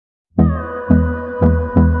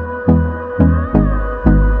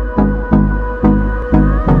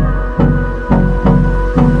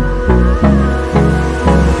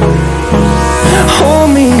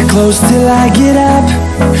I get up,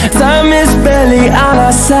 time is barely on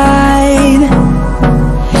our side.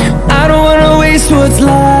 I don't wanna waste what's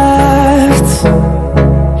left.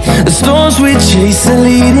 The storms we chase are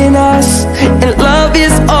leading us, and love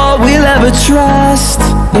is all we'll ever trust.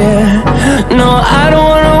 Yeah, no, I don't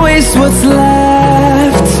wanna waste what's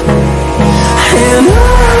left. And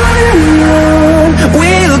on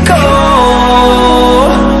we'll go,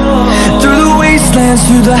 through the wastelands,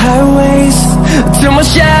 through the highways, till my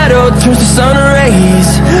shadow turns to sun rays.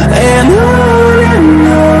 And on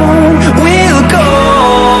we'll go,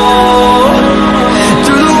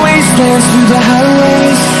 through the wastelands, through the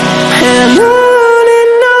highways, and on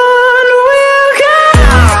we'll go.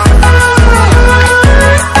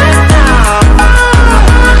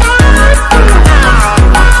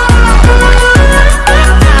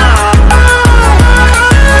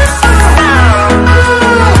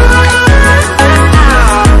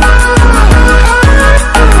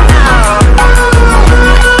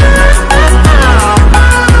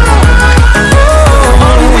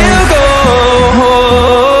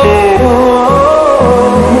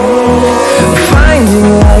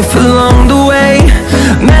 Along the way,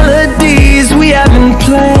 melodies we haven't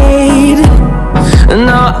played.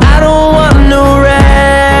 No, I don't want no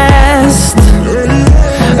rest.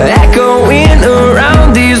 Echoing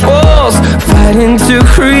around these walls, fighting to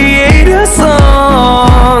create a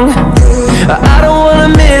song. I don't wanna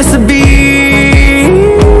miss a beat.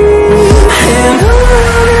 And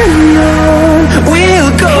on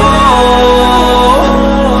we'll go,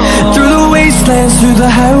 through the wastelands, through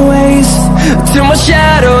the highways, till my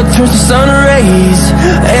shadow turns to sun rays.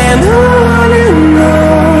 And on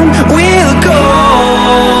we'll go,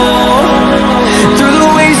 through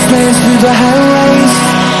the wastelands, through the highways,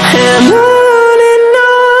 and on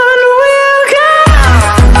we'll go.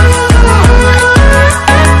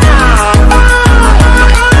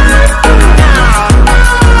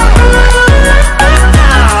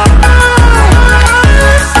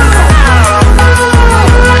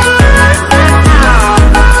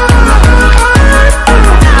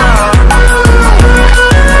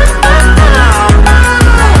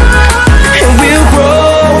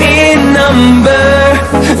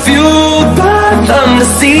 To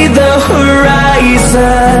see the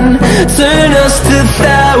horizon, turn us to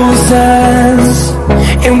thousands,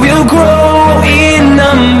 and we'll grow in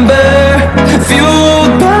number,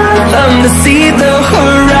 fueled by them to